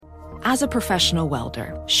As a professional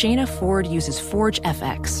welder, Shayna Ford uses Forge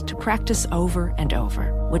FX to practice over and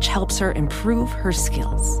over, which helps her improve her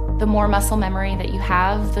skills. The more muscle memory that you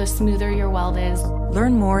have, the smoother your weld is.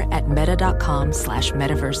 Learn more at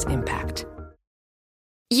meta.com/metaverse impact.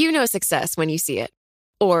 You know success when you see it.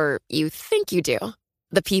 Or you think you do.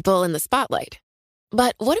 The people in the spotlight.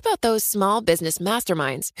 But what about those small business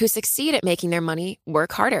masterminds who succeed at making their money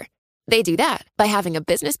work harder? They do that by having a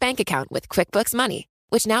business bank account with QuickBooks Money,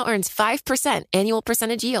 which now earns 5% annual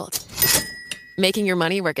percentage yield. Making your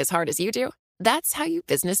money work as hard as you do? That's how you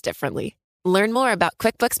business differently. Learn more about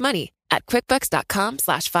QuickBooks Money at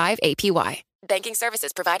quickbooks.com/5APY. Banking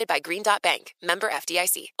services provided by Green Dot Bank. Member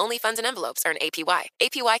FDIC. Only funds and envelopes earn APY.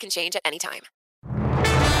 APY can change at any time.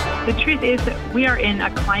 The truth is that we are in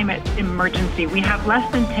a climate emergency. We have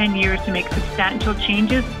less than 10 years to make substantial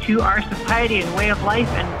changes to our society and way of life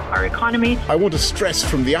and our economy. I want to stress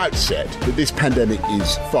from the outset that this pandemic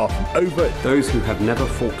is far from over. Those who have never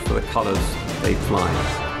fought for the colours they fly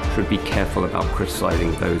should be careful about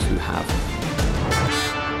criticising those who have.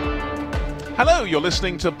 Hello, you're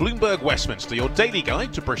listening to Bloomberg Westminster, your daily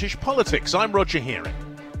guide to British politics. I'm Roger Hearing.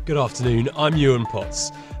 Good afternoon, I'm Ewan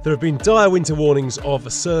Potts. There have been dire winter warnings of a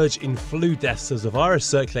surge in flu deaths as the virus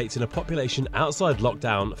circulates in a population outside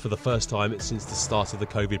lockdown for the first time since the start of the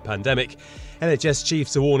COVID pandemic. NHS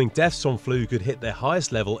chiefs are warning deaths from flu could hit their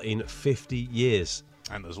highest level in 50 years.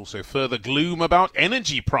 And there's also further gloom about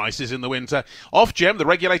energy prices in the winter. Ofgem, the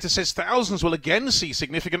regulator, says thousands will again see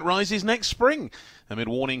significant rises next spring, amid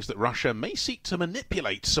warnings that Russia may seek to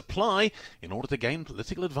manipulate supply in order to gain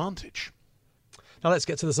political advantage. Now let's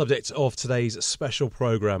get to the subject of today's special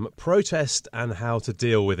programme, protest and how to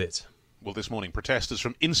deal with it. Well, this morning, protesters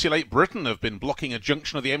from Insulate Britain have been blocking a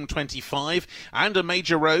junction of the M25 and a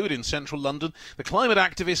major road in central London. The climate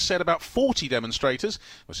activists said about 40 demonstrators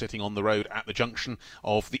were sitting on the road at the junction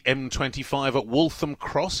of the M25 at Waltham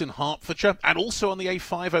Cross in Hertfordshire and also on the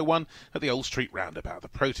A501 at the Old Street roundabout. The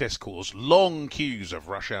protest caused long queues of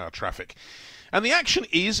rush hour traffic. And the action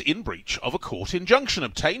is in breach of a court injunction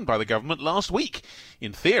obtained by the government last week.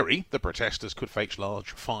 In theory, the protesters could face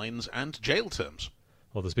large fines and jail terms.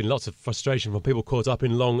 Well, there's been lots of frustration from people caught up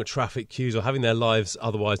in long traffic queues or having their lives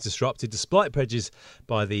otherwise disrupted, despite pledges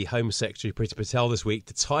by the Home Secretary Priti Patel this week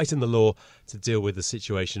to tighten the law to deal with the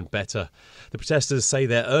situation better. The protesters say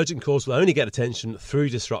their urgent calls will only get attention through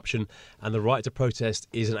disruption, and the right to protest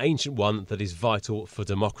is an ancient one that is vital for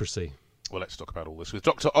democracy. Well, let's talk about all this with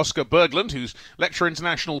Dr. Oscar Berglund, who's Lecturer in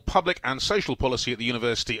International Public and Social Policy at the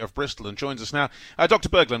University of Bristol and joins us now. Dr.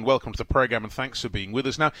 Berglund, welcome to the programme and thanks for being with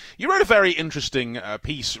us. Now, you wrote a very interesting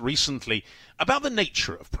piece recently about the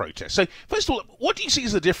nature of protest. So, first of all, what do you see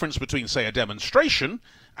as the difference between, say, a demonstration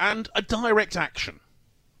and a direct action?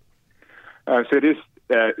 So it is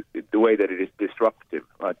the way that it is disruptive,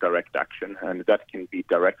 direct action, and that can be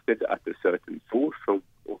directed at a certain source of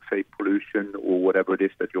say, pollution or whatever it is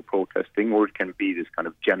that you're protesting, or it can be this kind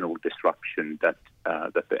of general disruption that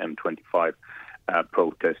the M25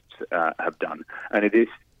 protests have done. And it is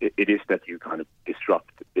that you kind of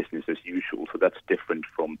disrupt business as usual. So that's different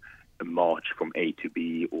from a march from A to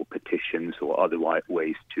B or petitions or other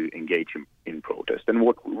ways to engage in protest. And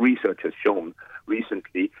what research has shown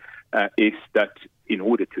recently is that in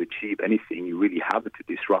order to achieve anything, you really have to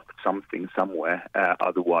disrupt something somewhere.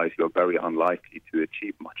 Otherwise, you're very unlikely to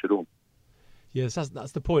achieve much at all. Yes,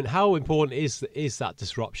 that's the point. How important is that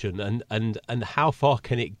disruption, and how far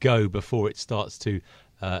can it go before it starts to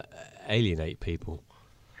alienate people?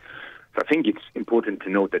 So I think it's important to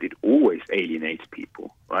note that it always alienates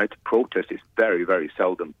people, right? Protest is very, very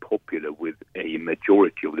seldom popular with a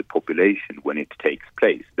majority of the population when it takes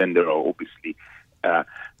place. Then there are obviously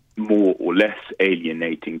more or less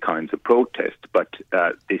alienating kinds of protest, but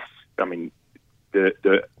the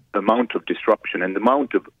amount of disruption and the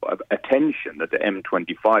amount of attention that the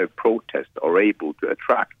M25 protests are able to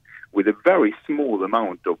attract with a very small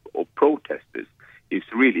amount of protesters is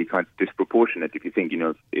really kind of disproportionate. If you think,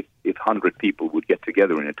 if 100 people would get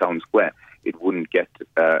together in a town square, it wouldn't get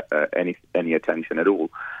any attention at all.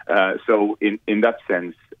 So in that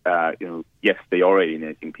sense, yes, they are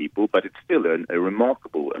alienating people, but it's still a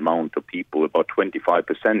remarkable amount of people. About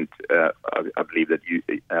 25%, I believe that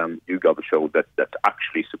YouGov showed that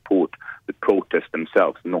actually support the protest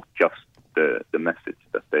themselves, not just the message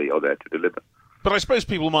that they are there to deliver. But I suppose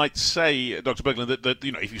people might say, Dr. Berglund, that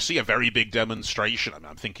if you see a very big demonstration,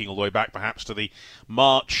 I'm thinking all the way back perhaps to the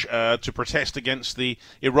march to protest against the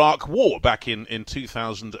Iraq War back in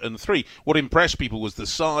 2003, what impressed people was the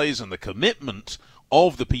size and the commitment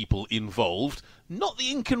of the people involved, not the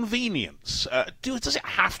inconvenience. Does it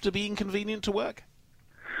have to be inconvenient to work?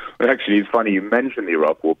 Well, actually, it's funny you mentioned the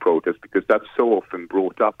Iraq War protest because that's so often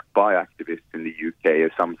brought up by activists in the UK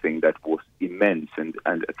as something that was immense and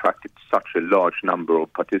attracted such a large number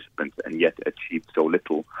of participants and yet achieved so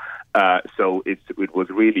little. So it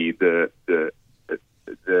was really the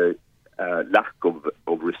lack of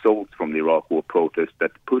results from the Iraq War protest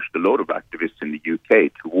that pushed a lot of activists in the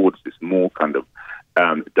UK towards this more kind of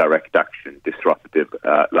direct action, disruptive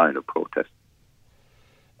line of protest.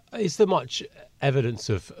 Is there much evidence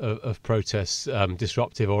of protests,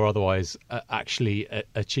 disruptive or otherwise, actually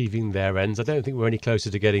achieving their ends? I don't think we're any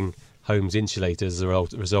closer to getting homes insulated as a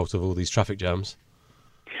result of all these traffic jams.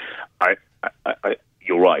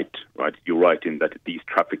 You're right. You're right in that these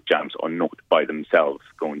traffic jams are not by themselves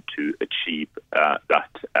going to achieve that.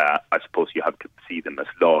 I suppose you have to see them as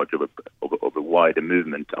large of a wider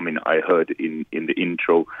movement. I mean, I heard in the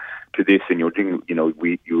intro to this, in your jingle,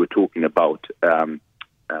 you were talking about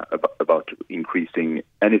increasing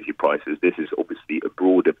energy prices. This is obviously a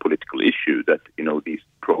broader political issue that these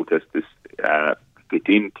protesters fit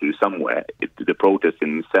into somewhere. The protests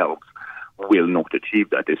in themselves will not achieve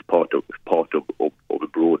that as part of a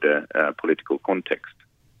broader political context.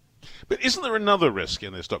 But isn't there another risk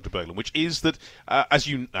in this, Dr. Boland, which is that, as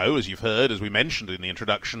you know, as you've heard, as we mentioned in the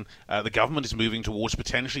introduction, the government is moving towards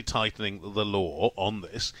potentially tightening the law on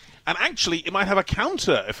this, and actually it might have a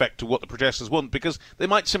counter effect to what the protesters want, because they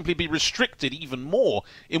might simply be restricted even more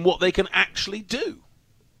in what they can actually do.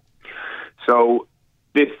 So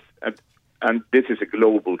this is a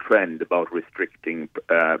global trend about restricting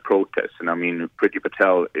protests, and I mean, Priti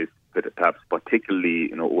Patel is perhaps particularly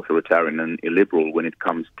authoritarian and illiberal when it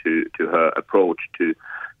comes to her approach to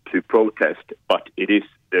protest, but it is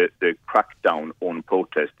the crackdown on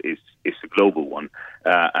protest is a global one,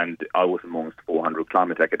 and I was amongst 400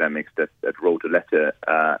 climate academics that wrote a letter,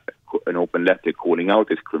 an open letter calling out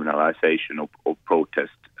this criminalization of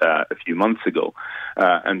protest a few months ago,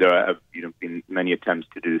 and there have been many attempts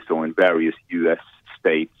to do so in various US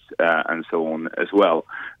states and so on as well.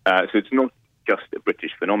 So it's not just a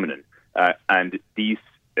British phenomenon, and these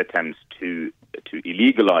attempts to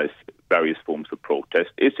illegalize various forms of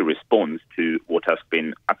protest is a response to what has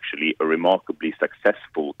been actually a remarkably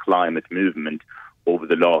successful climate movement over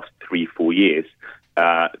the last 3-4 years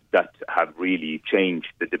that have really changed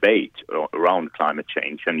the debate around climate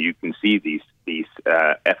change, and you can see these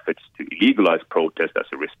efforts to illegalize protest as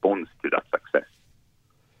a response to that success.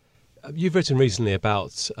 You've written recently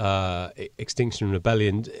about Extinction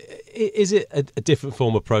Rebellion. Is it a different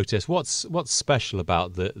form of protest? What's special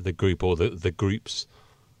about the group or the groups?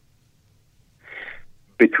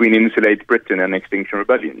 Between Insulate Britain and Extinction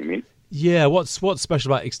Rebellion, you mean? Yeah, what's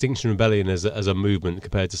special about Extinction Rebellion as a movement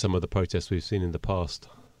compared to some of the protests we've seen in the past?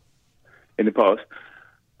 In the past?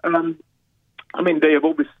 I mean, they have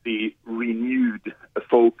obviously renewed a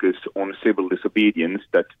focus on civil disobedience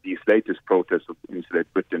that these latest protests of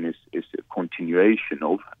Insulate Britain is a continuation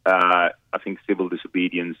of. I think civil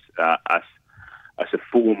disobedience as a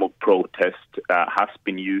form of protest has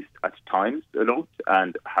been used at times a lot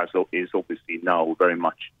and is obviously now very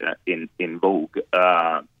much in vogue.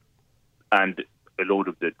 And a lot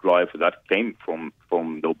of the drive for that came from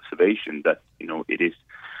the observation that it is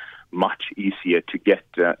much easier to get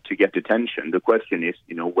attention. The question is,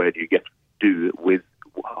 where do you do with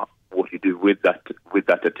what you do with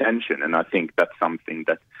that attention? And I think that's something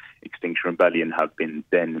that Extinction Rebellion have been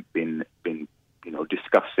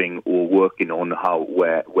discussing or working on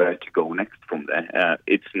where to go next from there.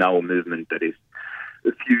 It's now a movement that is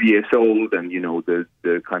a few years old, and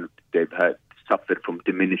the kind of they've suffered from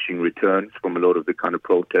diminishing returns from a lot of the kind of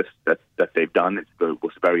protests that they've done. It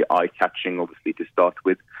was very eye-catching, obviously, to start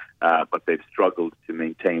with, but they've struggled to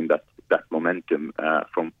maintain that momentum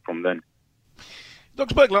from then.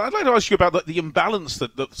 Dr. Bergler, I'd like to ask you about the imbalance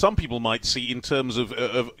that some people might see in terms of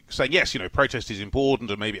saying, yes, protest is important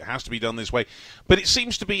and maybe it has to be done this way, but it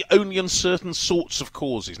seems to be only in certain sorts of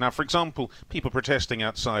causes. Now, for example, people protesting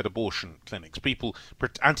outside abortion clinics,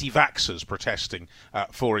 anti-vaxxers protesting,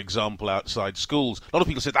 for example, outside schools. A lot of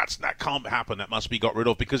people say that can't happen, that must be got rid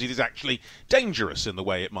of because it is actually dangerous in the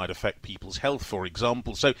way it might affect people's health, for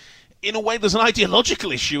example. So, in a way, there's an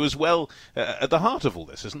ideological issue as well at the heart of all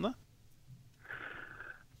this, isn't there?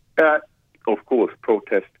 Of course,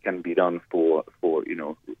 protest can be done for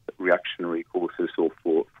reactionary causes or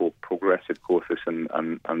for progressive causes, and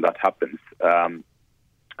that happens.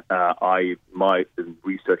 My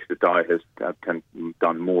research that I have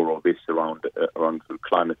done more of this around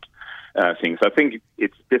climate things. I think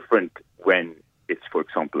it's different when it's, for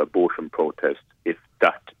example, abortion protest. If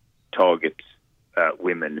that targets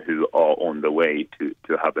women who are on the way to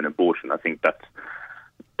have an abortion, I think that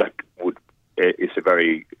is a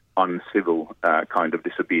very uncivil kind of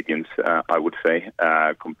disobedience, I would say,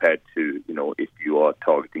 compared to, if you are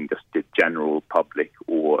targeting just the general public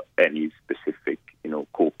or any specific,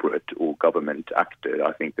 corporate or government actor.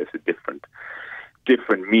 I think there's a different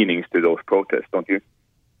meanings to those protests, don't you?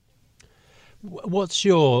 What's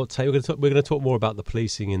your take? We're going to talk more about the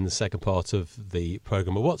policing in the second part of the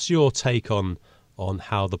programme, but what's your take on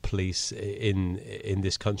how the police in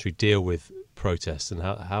this country deal with protests, and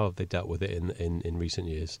how have they dealt with it in recent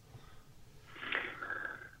years?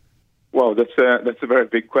 Well, that's a very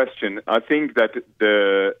big question. I think that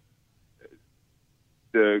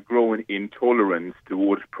the growing intolerance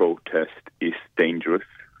towards protest is dangerous.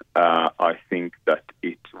 I think that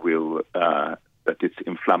it will that it's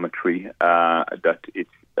inflammatory, that it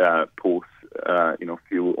pours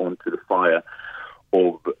fuel onto the fire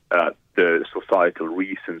of the societal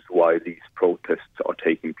reasons why these protests are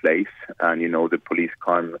taking place. And the police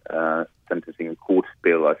crime sentencing and court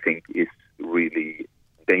bill, I think, is really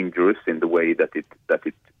dangerous in the way that it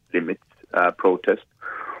limits protest.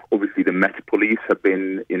 Obviously, the Met Police have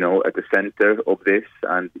been, at the centre of this,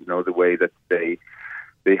 and the way that they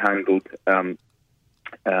handled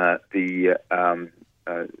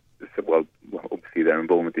obviously their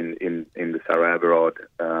involvement in the Sarah Everard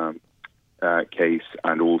case,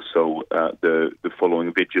 and also the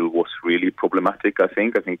following vigil was really problematic. I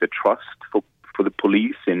think the trust for the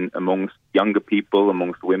police amongst younger people,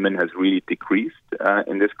 amongst women, has really decreased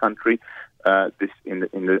in this country in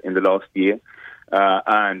the last year.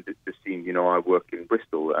 And the scene, I work in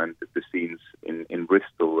Bristol, and the scenes in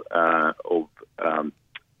Bristol of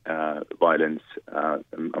violence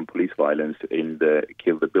and police violence in the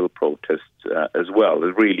Kill the Bill protests as well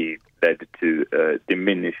has really led to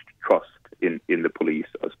diminished trust in the police,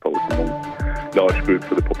 I suppose, among large groups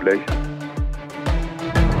of the population.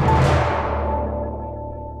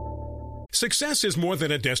 Success is more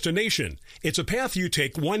than a destination. It's a path you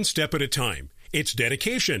take one step at a time. It's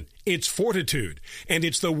dedication, it's fortitude, and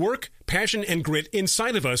it's the work, passion, and grit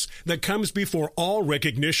inside of us that comes before all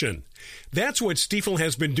recognition. That's what Stifel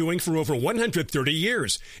has been doing for over 130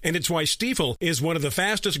 years, and it's why Stifel is one of the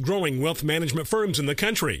fastest growing wealth management firms in the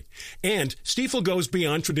country. And Stifel goes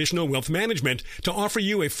beyond traditional wealth management to offer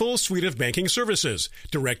you a full suite of banking services,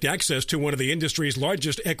 direct access to one of the industry's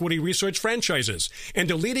largest equity research franchises, and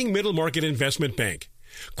a leading middle market investment bank.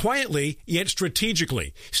 Quietly, yet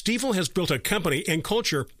strategically, Stifel has built a company and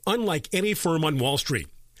culture unlike any firm on Wall Street.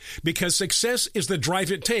 Because success is the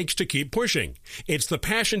drive it takes to keep pushing. It's the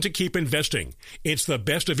passion to keep investing. It's the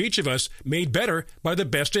best of each of us made better by the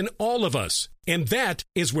best in all of us. And that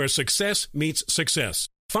is where success meets success.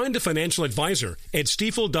 Find a financial advisor at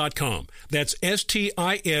Stifel.com. That's STIFEL.com.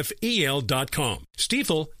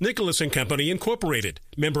 Stifel, Nicholas & Company, Incorporated.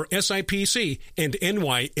 Member SIPC and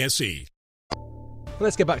NYSE.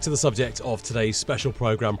 Let's get back to the subject of today's special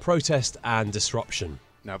programme, protest and disruption.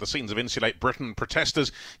 Now, the scenes of Insulate Britain,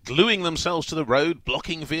 protesters gluing themselves to the road,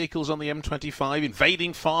 blocking vehicles on the M25,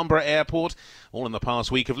 invading Farnborough Airport, all in the past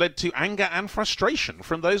week have led to anger and frustration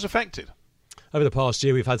from those affected. Over the past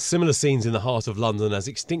year, we've had similar scenes in the heart of London as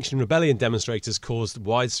Extinction Rebellion demonstrators caused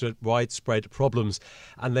widespread problems.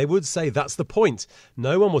 And they would say that's the point.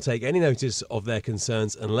 No one will take any notice of their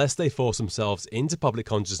concerns unless they force themselves into public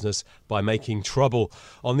consciousness by making trouble.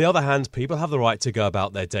 On the other hand, people have the right to go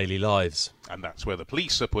about their daily lives. And that's where the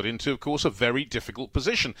police are put into, of course, a very difficult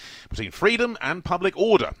position between freedom and public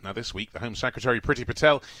order. Now, this week, the Home Secretary, Priti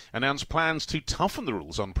Patel, announced plans to toughen the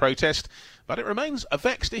rules on protest, but it remains a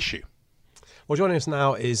vexed issue. Well, joining us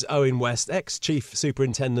now is Owen West, ex-Chief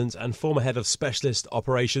Superintendent and former Head of Specialist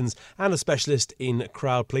Operations and a specialist in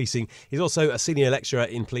crowd policing. He's also a senior lecturer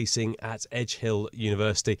in policing at Edge Hill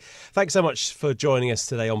University. Thanks so much for joining us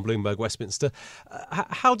today on Bloomberg Westminster.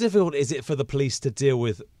 How difficult is it for the police to deal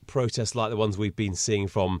with protests like the ones we've been seeing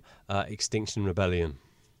from Extinction Rebellion?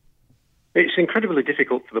 It's incredibly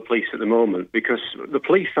difficult for the police at the moment because the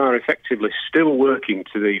police are effectively still working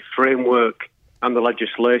to the framework and the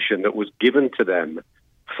legislation that was given to them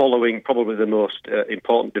following probably the most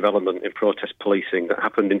important development in protest policing that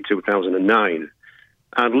happened in 2009.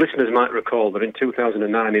 And listeners might recall that in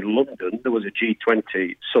 2009 in London there was a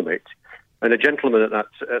G20 summit, and a gentleman at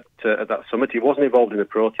that summit, he wasn't involved in the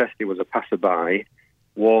protest, he was a passerby,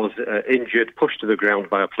 was injured, pushed to the ground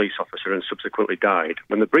by a police officer and subsequently died.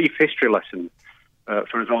 And the brief history lesson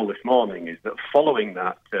for us all this morning is that following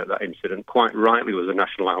that incident, quite rightly, was a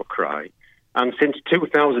national outcry. And since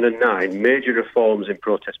 2009, major reforms in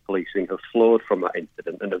protest policing have flowed from that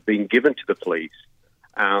incident and have been given to the police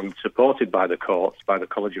and supported by the courts, by the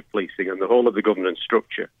College of Policing and the whole of the governance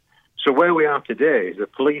structure. So where we are today is the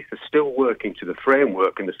police are still working to the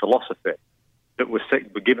framework and the philosophy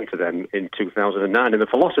that were given to them in 2009. And the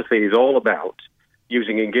philosophy is all about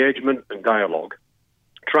using engagement and dialogue,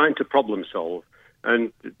 trying to problem solve,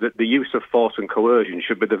 and the use of force and coercion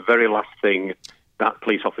should be the very last thing that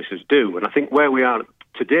police officers do. And I think where we are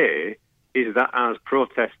today is that as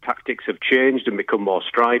protest tactics have changed and become more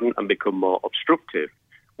strident and become more obstructive,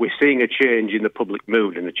 we're seeing a change in the public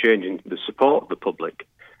mood and a change in the support of the public.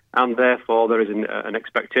 And therefore there is an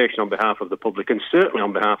expectation on behalf of the public, and certainly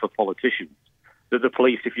on behalf of politicians, that the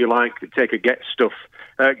police, if you like, take a get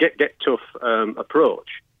tough approach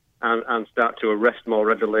and start to arrest more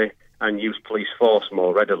readily and use police force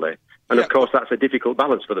more readily. And of course, that's a difficult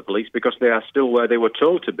balance for the police because they are still where they were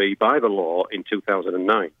told to be by the law in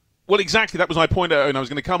 2009. Well, exactly. That was my point, and I was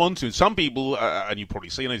going to come on to. Some people, and you've probably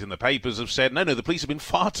seen it in the papers, have said, no, the police have been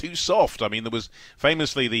far too soft. I mean, there was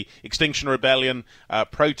famously the Extinction Rebellion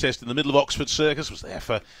protest in the middle of Oxford Circus was there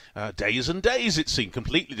for days and days, it seemed,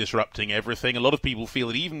 completely disrupting everything. A lot of people feel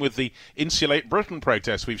that even with the Insulate Britain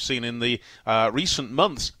protests we've seen in the recent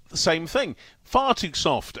months, the same thing. Far too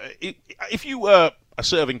soft. If you were a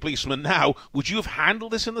serving policeman now, would you have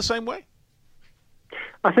handled this in the same way?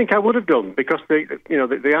 I think I would have done, because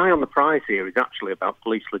the eye on the prize here is actually about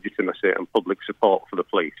police legitimacy and public support for the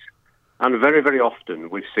police. And very, very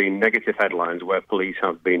often we've seen negative headlines where police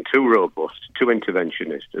have been too robust, too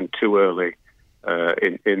interventionist, and too early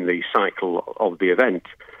in the cycle of the event.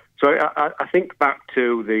 So I think back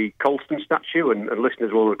to the Colston statue, and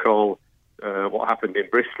listeners will recall what happened in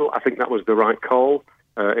Bristol. I think that was the right call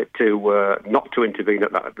to not to intervene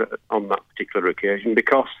on that particular occasion,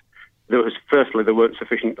 because there weren't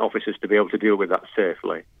sufficient officers to be able to deal with that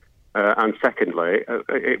safely. And secondly,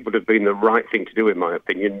 it would have been the right thing to do, in my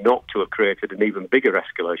opinion, not to have created an even bigger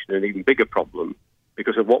escalation, an even bigger problem,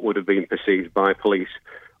 because of what would have been perceived by police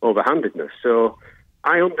overhandedness. So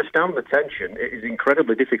I understand the tension. It is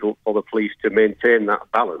incredibly difficult for the police to maintain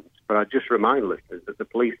that balance. But I just remind listeners that the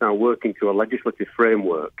police are working to a legislative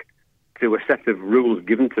framework, to a set of rules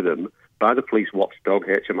given to them by the police watchdog,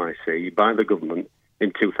 HMIC, by the government,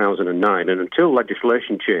 in 2009, and until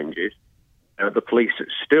legislation changes, the police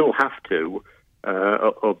still have to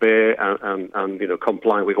obey and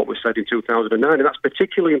comply with what was said in 2009, and that's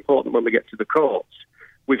particularly important when we get to the courts.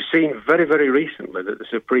 We've seen very, very recently that the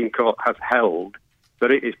Supreme Court has held that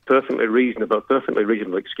it is perfectly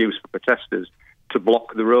reasonable excuse for protesters to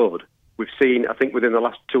block the road. We've seen, I think, within the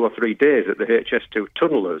last 2 or 3 days, that the HS2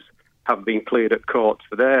 tunnellers have been cleared at court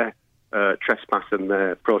for their trespass and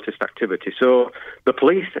their protest activity. So the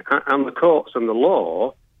police and the courts and the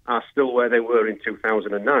law are still where they were in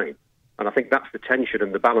 2009. And I think that's the tension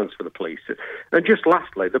and the balance for the police. And just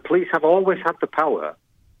lastly, the police have always had the power,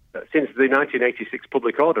 since the 1986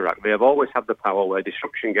 Public Order Act, they have always had the power where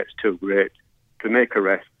disruption gets too great to make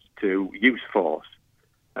arrests, to use force.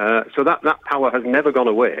 So that power has never gone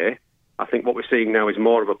away. I think what we're seeing now is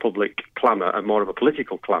more of a public clamour and more of a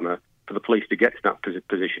political clamour for the police to get to that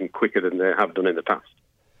position quicker than they have done in the past.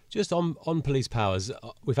 Just on police powers,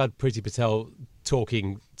 we've had Priti Patel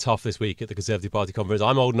talking tough this week at the Conservative Party conference.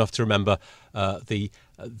 I'm old enough to remember the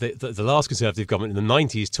last Conservative government in the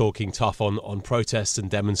 90s talking tough on protests and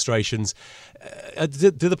demonstrations.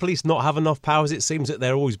 Do the police not have enough powers? It seems that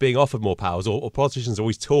they're always being offered more powers, or politicians are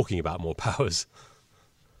always talking about more powers.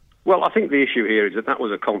 Well, I think the issue here is that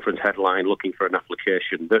was a conference headline looking for an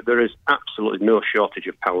application. There is absolutely no shortage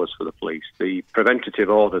of powers for the police. The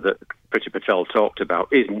preventative order that Priti Patel talked about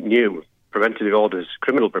isn't new. Preventative orders,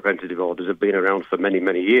 criminal preventative orders, have been around for many,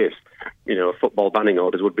 many years. Football banning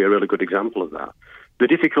orders would be a really good example of that. The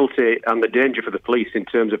difficulty and the danger for the police in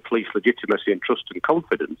terms of police legitimacy and trust and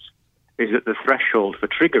confidence is that the threshold for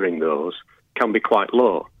triggering those can be quite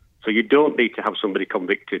low. So you don't need to have somebody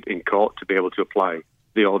convicted in court to be able to apply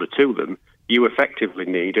the order to them. You effectively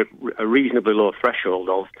need a reasonably low threshold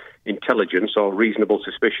of intelligence or reasonable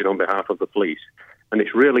suspicion on behalf of the police. And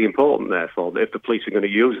it's really important, therefore, that if the police are going to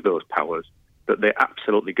use those powers, that they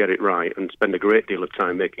absolutely get it right and spend a great deal of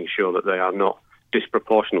time making sure that they are not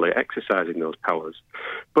disproportionately exercising those powers.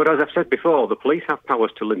 But as I've said before, the police have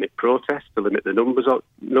powers to limit protests, to limit the numbers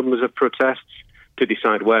of protests, to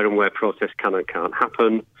decide where and where protests can and can't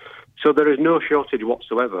happen. So there is no shortage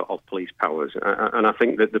whatsoever of police powers, and I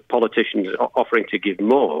think that the politicians offering to give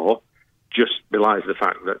more just belies the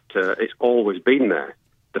fact that it's always been there.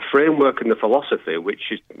 The framework and the philosophy, which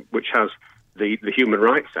has the Human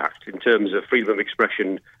Rights Act in terms of freedom of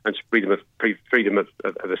expression and freedom of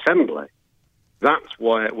assembly, that's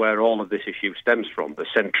where all of this issue stems from. The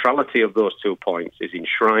centrality of those 2 points is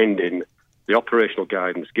enshrined in the operational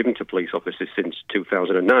guidance given to police officers since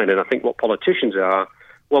 2009, and I think what politicians are,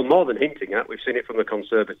 well, more than hinting at, we've seen it from the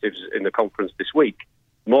Conservatives in the conference this week,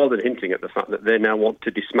 more than hinting at the fact that they now want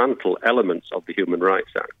to dismantle elements of the Human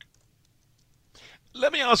Rights Act.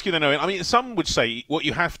 Let me ask you then, Owen, I mean, some would say what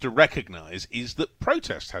you have to recognise is that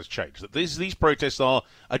protest has changed, that these protests are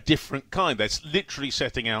a different kind. They're literally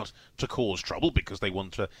setting out to cause trouble because they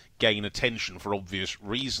want to gain attention for obvious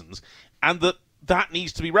reasons, and that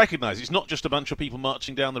needs to be recognised. It's not just a bunch of people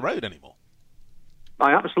marching down the road anymore.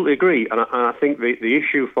 I absolutely agree, and I think the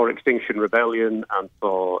issue for Extinction Rebellion and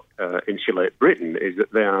for Insulate Britain is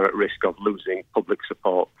that they are at risk of losing public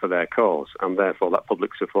support for their cause, and therefore that public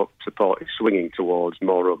support is swinging towards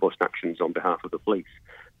more robust actions on behalf of the police.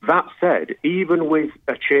 That said, even with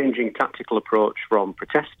a changing tactical approach from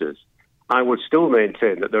protesters, I would still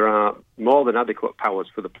maintain that there are more than adequate powers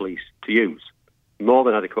for the police to use, more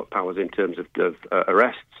than adequate powers in terms of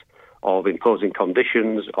arrests, of imposing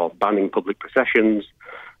conditions, of banning public processions.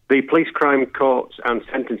 The Police Crime Courts and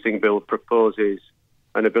Sentencing Bill proposes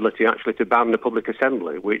an ability actually to ban the public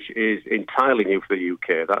assembly, which is entirely new for the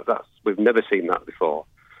UK. We've never seen that before.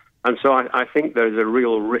 And so I think there's a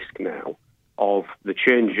real risk now of the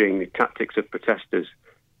changing tactics of protesters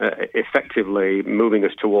effectively moving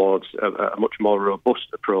us towards a much more robust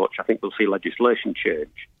approach. I think we'll see legislation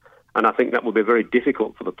change. And I think that will be very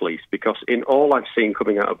difficult for the police because in all I've seen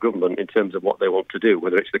coming out of government in terms of what they want to do,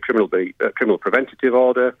 whether it's the criminal preventative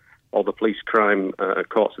order or the Police Crime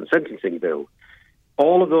Courts and Sentencing Bill,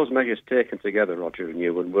 all of those measures taken together, Roger and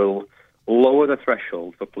Ewan, will lower the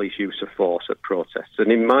threshold for police use of force at protests. And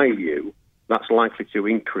in my view, that's likely to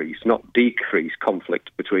increase, not decrease,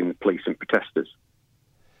 conflict between the police and protesters.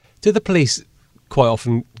 Do the police quite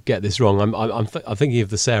often get this wrong? I'm thinking of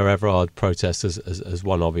the Sarah Everard protest as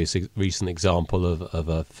one obvious recent example of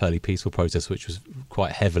a fairly peaceful protest, which was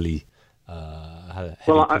quite heavily. I've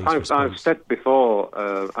said before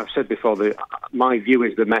that my view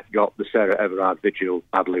is the Met got the Sarah Everard vigil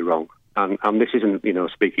badly wrong, and this isn't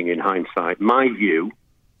speaking in hindsight. My view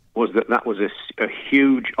was that was a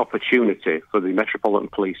huge opportunity for the Metropolitan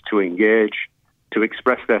Police to engage, to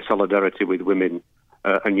express their solidarity with women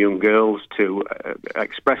and young girls, to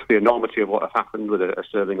express the enormity of what had happened with a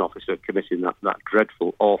serving officer committing that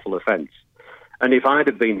dreadful, awful offence. And if I'd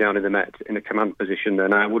have been down in the Met in a command position,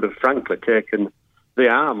 then I would have frankly taken the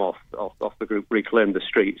arm off the group Reclaim the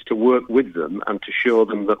Streets to work with them and to show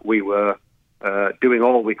them that we were doing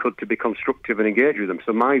all we could to be constructive and engage with them.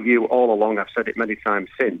 So my view all along, I've said it many times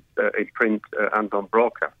since, in print and on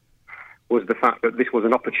broadcast, was the fact that this was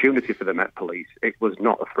an opportunity for the Met Police. It was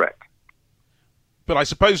not a threat. But I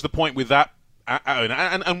suppose the point with that,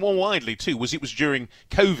 and more widely too, was it was during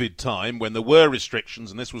COVID time when there were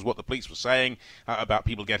restrictions, and this was what the police were saying about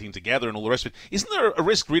people getting together and all the rest of it. Isn't there a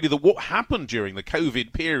risk really that what happened during the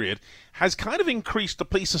COVID period has kind of increased the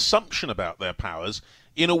police assumption about their powers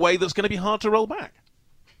in a way that's going to be hard to roll back?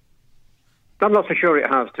 I'm not so sure it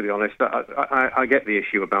has, to be honest. I get the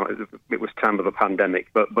issue about it was time of a pandemic,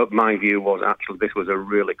 but my view was actually this was a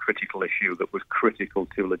really critical issue that was critical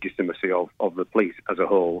to legitimacy of the police as a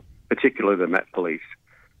whole, particularly the Met Police.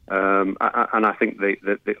 And I think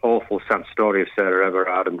the awful, sad story of Sarah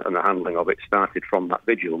Everard and the handling of it started from that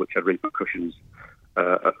vigil, which had repercussions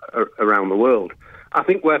around the world. I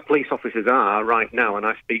think where police officers are right now, and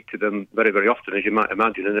I speak to them very, very often, as you might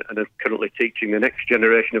imagine, and are currently teaching the next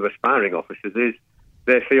generation of aspiring officers, is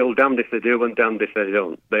they feel damned if they do and damned if they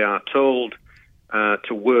don't. They are told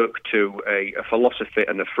to work to a philosophy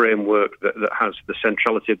and a framework that has the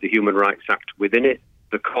centrality of the Human Rights Act within it.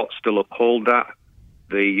 The courts still uphold that.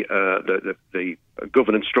 The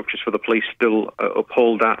governance structures for the police still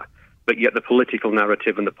uphold that. But yet the political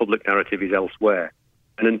narrative and the public narrative is elsewhere.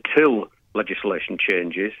 And until legislation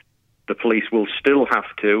changes, the police will still have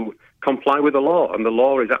to comply with the law, and the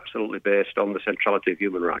law is absolutely based on the centrality of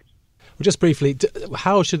human rights. Well, just briefly,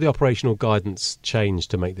 how should the operational guidance change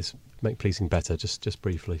to make policing better? Just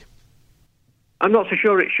briefly. I'm not so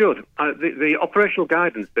sure it should. The operational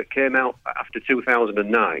guidance that came out after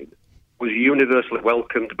 2009 was universally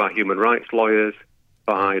welcomed by human rights lawyers,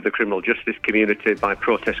 by the criminal justice community, by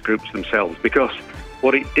protest groups themselves, because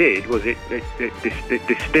what it did was it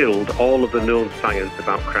distilled all of the known science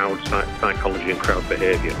about crowd psychology and crowd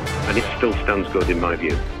behaviour, and it still stands good in my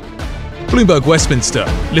view. Bloomberg Westminster.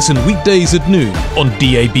 Listen weekdays at noon on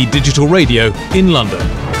DAB Digital Radio in London.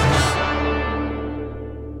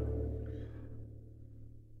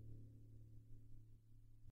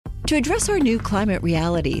 To address our new climate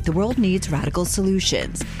reality, the world needs radical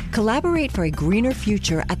solutions. Collaborate for a greener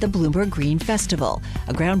future at the Bloomberg Green Festival,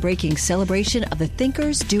 a groundbreaking celebration of the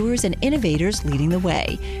thinkers, doers, and innovators leading the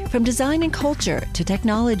way. From design and culture to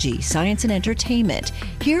technology, science, and entertainment,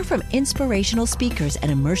 hear from inspirational speakers and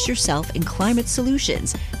immerse yourself in climate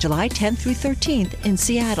solutions. July 10th through 13th in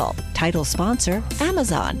Seattle. Title sponsor,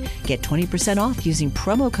 Amazon. Get 20% off using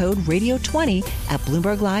promo code RADIO20 at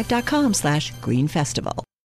BloombergLive.com/Green Festival.